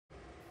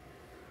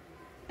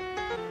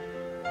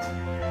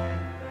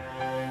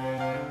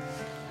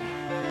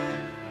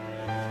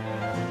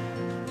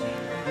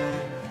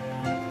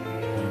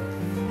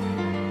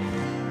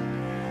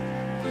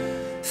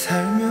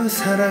그저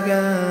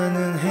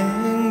살아가는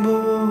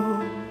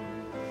행복.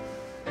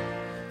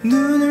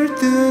 눈을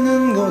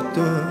뜨는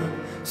것도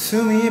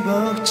숨이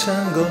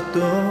벅찬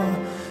것도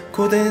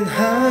고된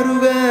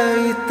하루가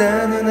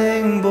있다는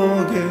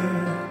행복을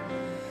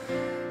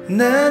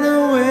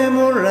나는 왜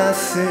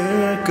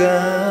몰랐을까.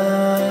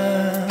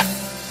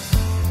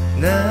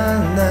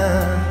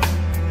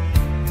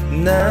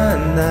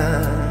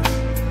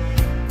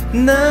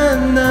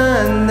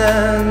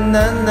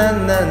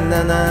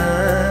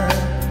 나나나나나나나나나나나나나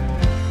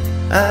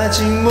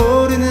아직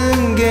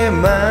모르는 게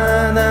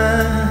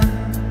많아.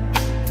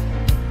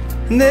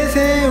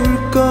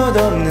 내세울 것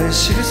없는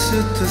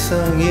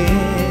실수투성이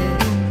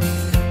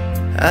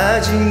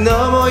아직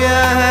넘어야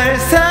할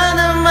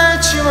산은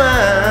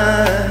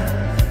많지만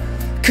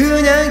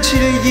그냥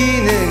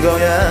즐기는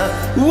거야.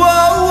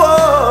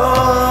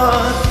 워워.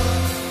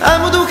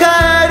 아무도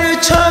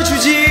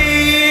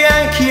가르쳐주지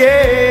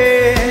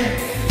않기에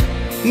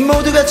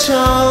모두가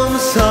처음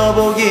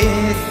서보기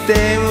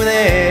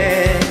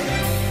때문에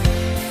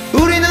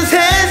우리는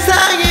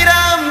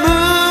세상이란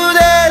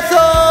무대에서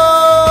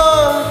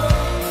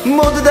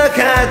모두 다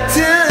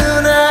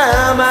같은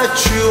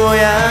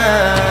아마추어야.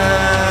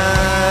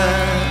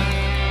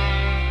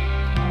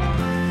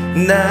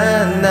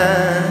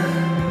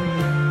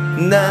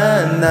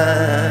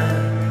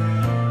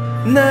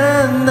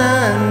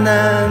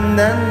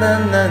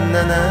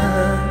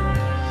 나나나나나나나나나나나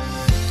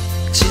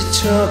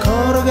지쳐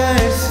걸어갈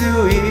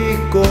수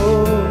있고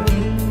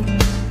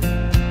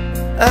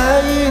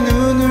아이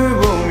눈을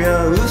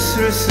보며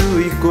웃을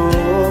수 있고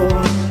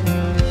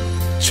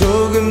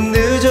조금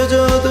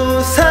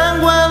늦어져도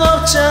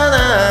상관없잖아.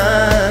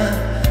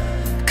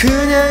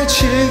 그냥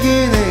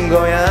즐기는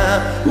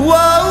거야.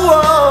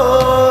 워워.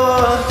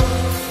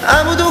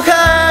 아무도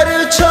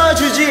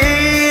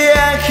가르쳐주지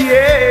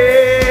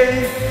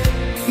않기에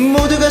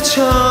모두가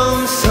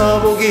처음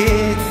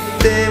서보기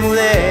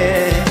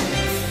때문에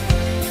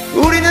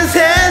우리는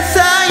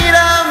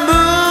세상이란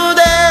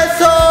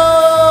무대에서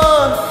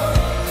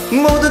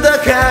모두 다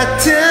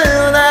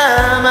같은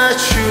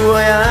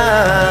아마추어야.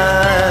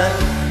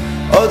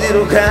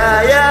 어디로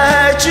가야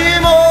할지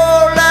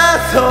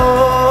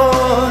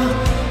몰라서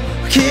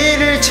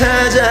길을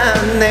찾아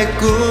내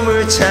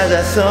꿈을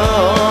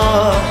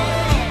찾아서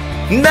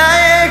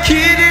나의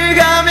길을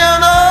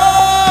가면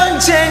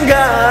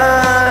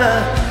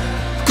언젠가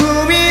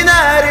꿈이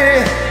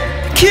나를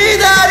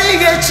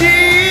기다리겠지.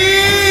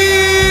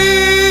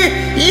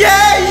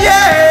 yeah,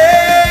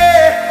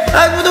 yeah.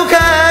 아무도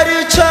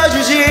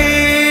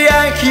가르쳐주지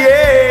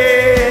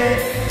않기에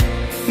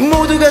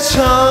모두가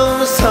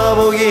처음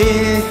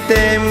서보기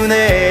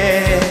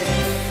때문에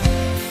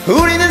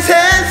우리는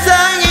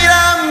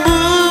세상이란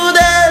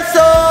무대에서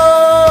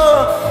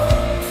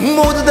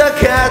모두 다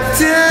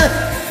같은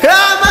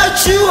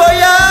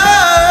아마추어야.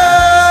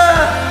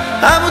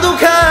 아무도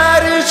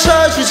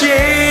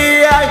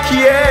가르쳐주지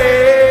않기에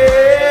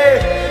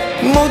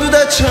모두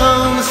다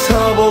처음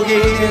서보기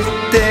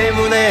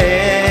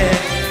때문에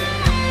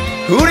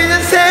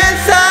우리는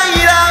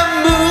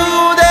세상이란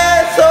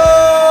무대에서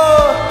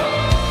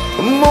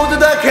모두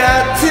다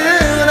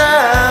같은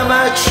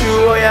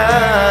아마추어야.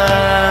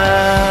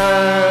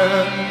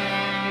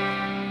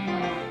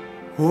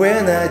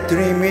 When I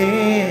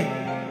dreaming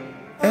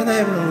and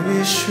I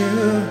wish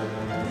you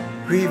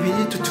we be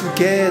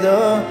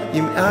together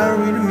in our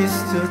real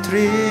mystery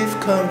dreams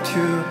come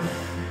true.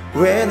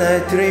 When I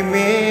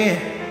dreaming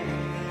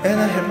and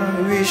I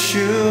wish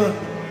you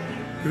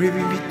we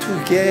be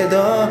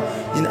together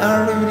in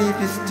our real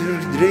mystery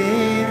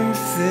dreams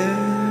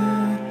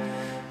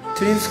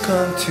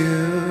come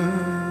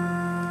true.